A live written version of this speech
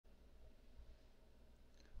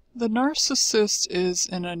The narcissist is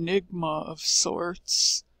an enigma of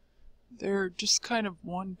sorts. They're just kind of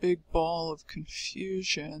one big ball of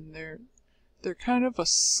confusion. They're kind of a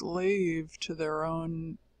slave to their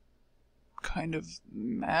own kind of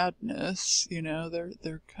madness, you know.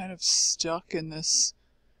 They're kind of stuck in this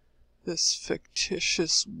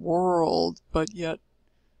fictitious world, but yet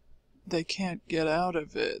they can't get out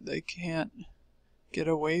of it. They can't get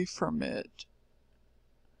away from it.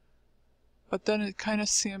 But then it kind of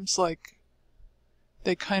seems like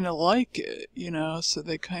they kind of like it, you know, so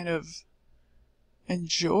they kind of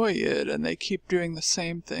enjoy it, and they keep doing the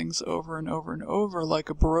same things over and over and over like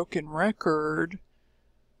a broken record.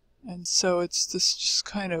 And so it's this just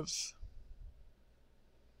kind of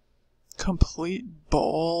complete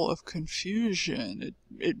ball of confusion.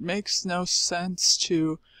 It makes no sense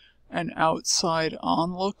to an outside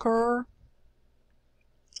onlooker.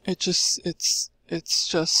 It's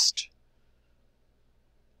just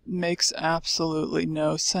makes absolutely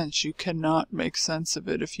no sense. You cannot make sense of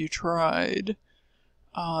it if you tried.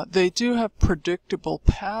 They do have predictable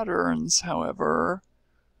patterns, however,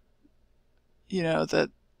 you know,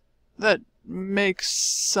 that makes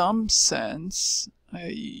some sense.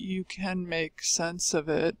 You can make sense of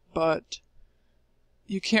it, but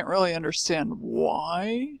you can't really understand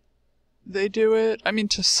why they do it. I mean,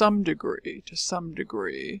 to some degree,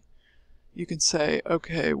 you can say,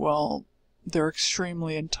 okay, well, they're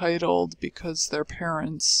extremely entitled because their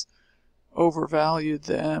parents overvalued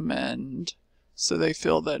them, and so they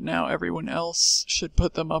feel that now everyone else should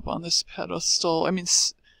put them up on this pedestal. I mean,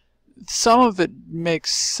 some of it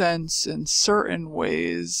makes sense in certain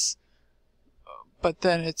ways, but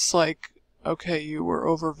then it's like, okay, you were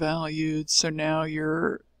overvalued, so now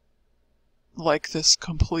you're like this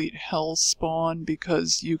complete hellspawn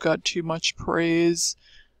because you got too much praise,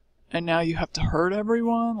 and now you have to hurt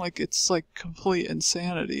everyone? Like, it's like complete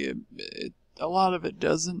insanity. A lot of it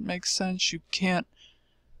doesn't make sense. You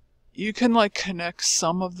can like connect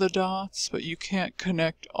some of the dots, but you can't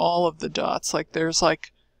connect all of the dots. Like, there's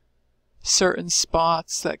like certain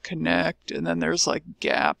spots that connect, and then there's like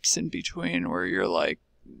gaps in between where you're like,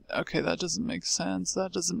 okay, that doesn't make sense,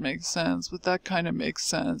 that doesn't make sense, but that kind of makes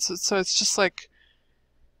sense. So it's just like,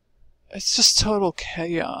 it's just total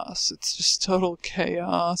chaos. It's just total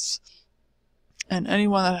chaos. And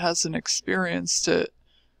anyone that hasn't experienced it,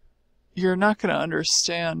 you're not going to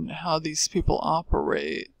understand how these people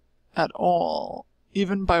operate at all,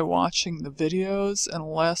 even by watching the videos,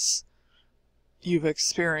 unless you've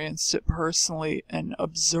experienced it personally and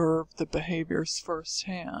observed the behaviors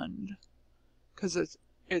firsthand. Because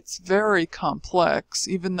it's very complex,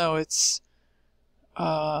 even though it's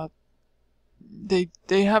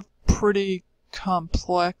they have pretty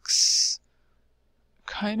complex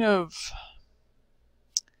kind of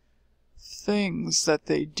things that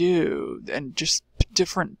they do, and just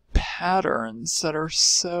different patterns that are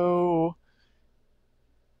so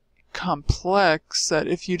complex that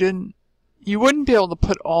if you wouldn't be able to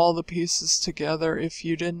put all the pieces together if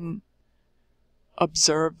you didn't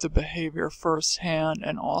observe the behavior firsthand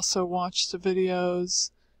and also watch the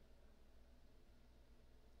videos.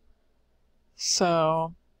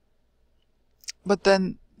 So, but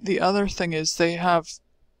then the other thing is they have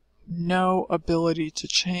no ability to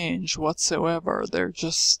change whatsoever. They're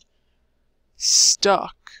just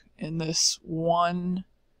stuck in this one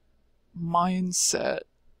mindset,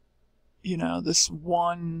 you know, this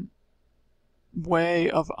one way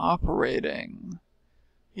of operating.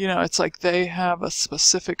 You know, it's like they have a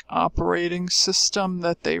specific operating system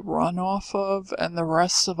that they run off of, and the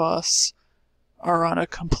rest of us are on a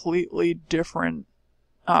completely different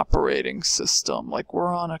operating system. Like,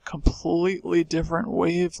 we're on a completely different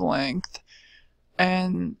wavelength,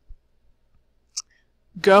 and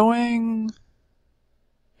going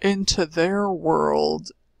into their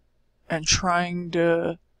world and trying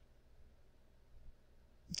to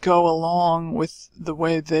go along with the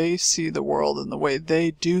way they see the world and the way they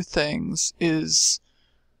do things is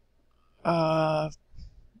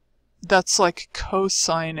that's like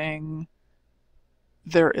co-signing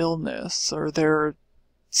their illness or their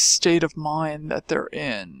state of mind that they're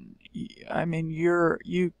in. I mean,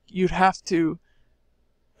 you'd have to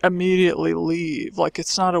immediately leave. Like,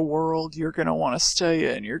 it's not a world you're gonna want to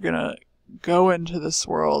stay in. You're gonna go into this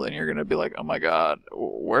world and you're gonna be like, oh my god,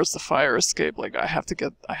 where's the fire escape? Like, I have to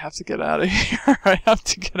get out of here. I have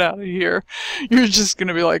to get out of here. You're just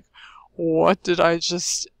gonna be like, what did I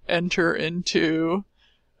just enter into?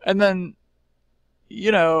 And then,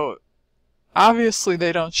 you know, obviously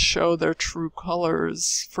they don't show their true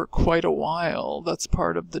colors for quite a while. That's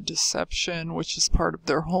part of the deception, which is part of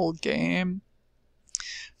their whole game.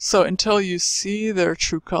 So until you see their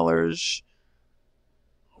true colors,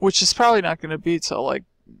 which is probably not going to be till like,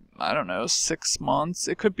 I don't know, 6 months.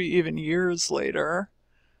 It could be even years later,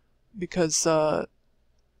 because,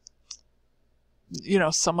 you know,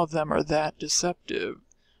 some of them are that deceptive.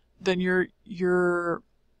 Then you're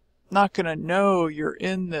not going to know you're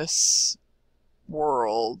in this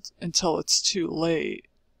world until it's too late.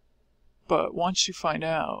 But once you find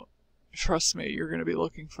out, trust me, you're going to be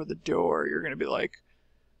looking for the door. You're going to be like,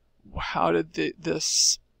 how did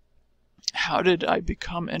I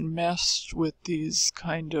become enmeshed with these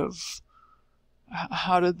kind of,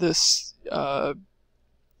 how did this,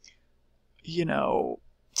 you know,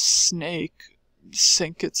 snake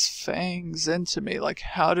sink its fangs into me? Like,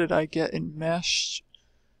 how did I get enmeshed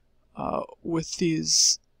with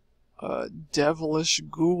these devilish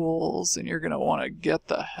ghouls? And you're going to want to get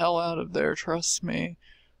the hell out of there, trust me.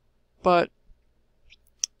 But,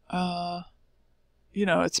 you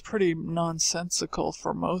know, it's pretty nonsensical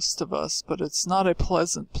for most of us, but it's not a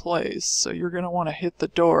pleasant place, so you're going to want to hit the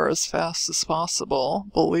door as fast as possible.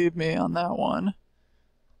 Believe me on that one.